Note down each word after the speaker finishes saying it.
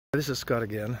This is Scott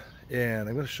again, and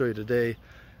I'm going to show you today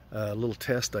a little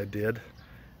test I did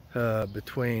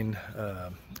between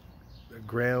a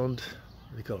ground,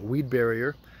 what do you call it, weed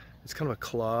barrier. It's kind of a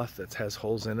cloth that has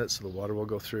holes in it so the water will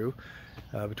go through.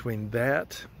 Between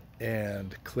that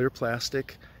and clear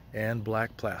plastic and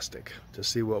black plastic to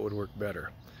see what would work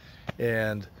better.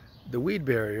 And the weed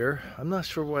barrier, I'm not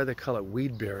sure why they call it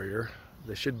weed barrier.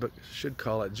 They should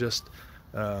call it just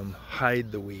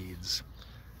hide the weeds.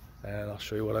 And I'll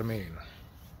show you what I mean.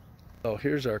 So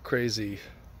here's our crazy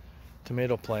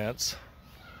tomato plants.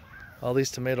 All these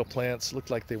tomato plants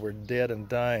looked like they were dead and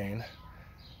dying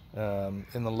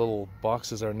in the little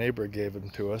boxes our neighbor gave them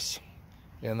to us.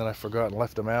 And then I forgot and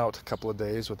left them out a couple of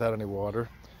days without any water.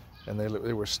 And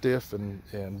they were stiff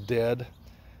and dead.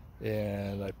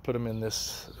 And I put them in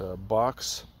this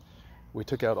box. We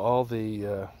took out all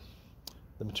the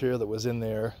material that was in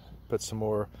there, put some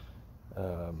more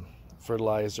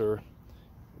fertilizer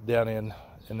down in,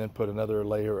 and then put another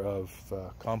layer of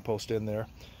compost in there,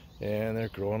 and they're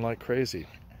growing like crazy.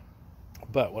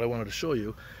 But what I wanted to show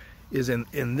you is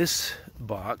in this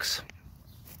box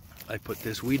I put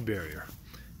this weed barrier,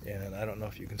 and I don't know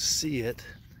if you can see it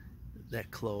that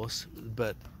close,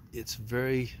 but it's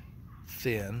very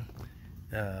thin.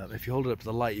 If you hold it up to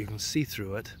the light you can see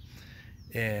through it,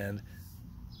 and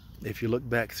if you look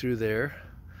back through there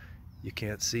you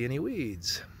can't see any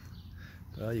weeds.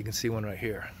 Well, you can see one right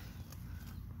here,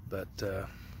 but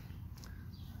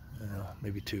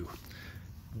maybe two.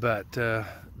 But the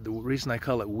reason I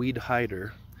call it weed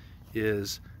hider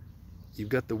is you've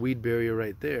got the weed barrier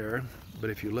right there, but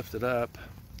if you lift it up,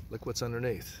 look what's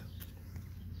underneath.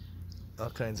 All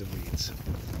kinds of weeds.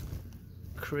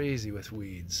 Crazy with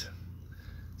weeds.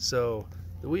 So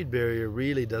the weed barrier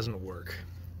really doesn't work.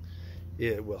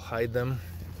 It will hide them.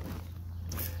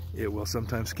 It will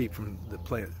sometimes keep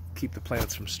the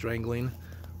plants from strangling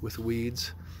with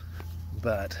weeds,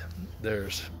 but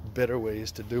there's better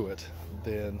ways to do it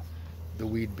than the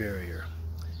weed barrier.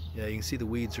 Yeah, you can see the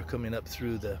weeds are coming up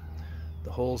through the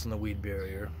holes in the weed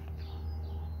barrier.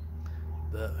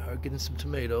 Are getting some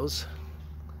tomatoes.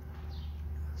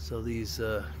 So these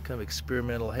kind of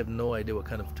experimental, I have no idea what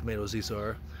kind of tomatoes these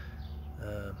are.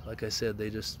 Like I said, they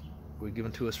just were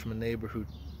given to us from a neighbor who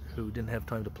didn't have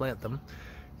time to plant them,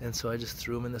 and so I just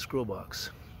threw them in this grow box.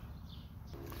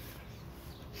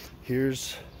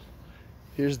 Here's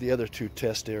the other two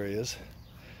test areas.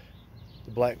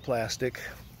 The black plastic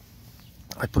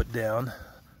I put down.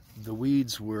 The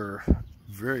weeds were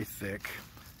very thick.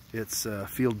 It's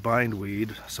field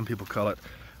bindweed. Some people call it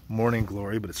morning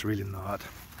glory, but it's really not.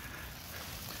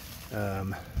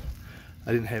 I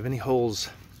didn't have any holes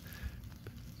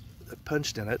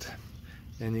punched in it,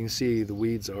 and you can see the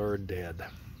weeds are dead.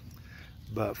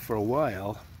 But for a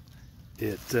while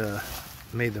it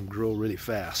made them grow really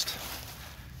fast,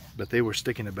 but they were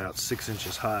sticking about 6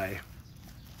 inches high,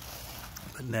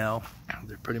 but now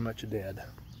they're pretty much dead.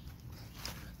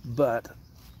 But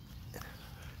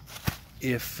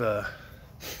if well,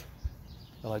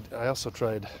 I also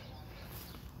tried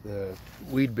the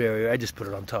weed barrier. I just put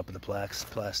it on top of the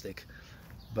plastic,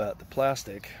 but the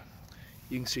plastic,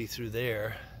 you can see through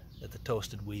there that the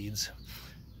toasted weeds,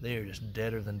 they are just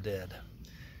deader than dead,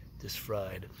 just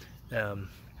fried.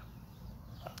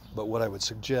 But what I would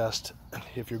suggest,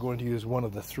 if you're going to use one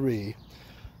of the three,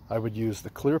 I would use the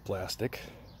clear plastic,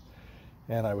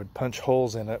 and I would punch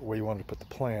holes in it where you wanted to put the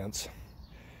plants,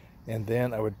 and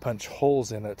then I would punch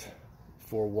holes in it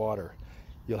for water.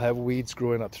 You'll have weeds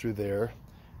growing up through there,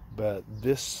 but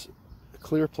this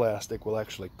clear plastic will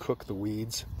actually cook the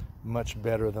weeds much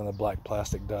better than the black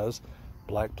plastic does.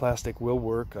 Black plastic will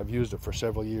work. I've used it for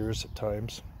several years at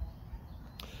times,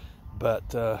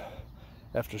 but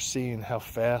after seeing how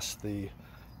fast the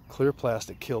clear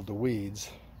plastic killed the weeds,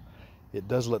 it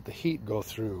does let the heat go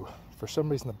through. For some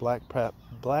reason the black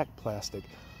plastic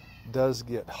does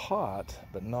get hot,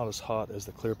 but not as hot as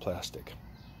the clear plastic.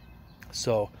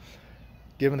 So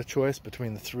given a choice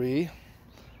between the three,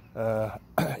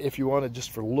 if you wanted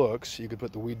just for looks, you could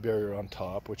put the weed barrier on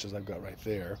top, which is I've got right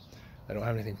there. I don't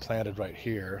have anything planted right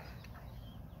here,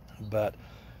 but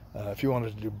if you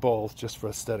wanted to do both just for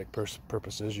aesthetic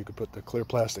purposes, you could put the clear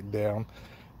plastic down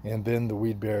and then the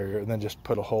weed barrier, and then just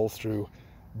put a hole through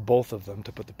both of them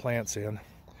to put the plants in.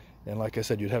 And like I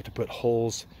said, you'd have to put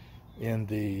holes in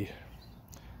the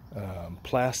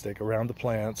plastic around the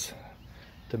plants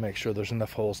to make sure there's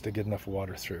enough holes to get enough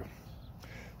water through.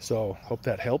 So hope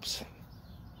that helps.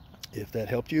 If that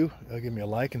helped you, give me a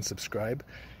like and subscribe,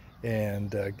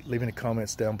 and leave any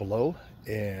comments down below,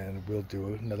 and we'll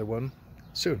do another one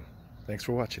soon. Thanks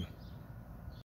for watching.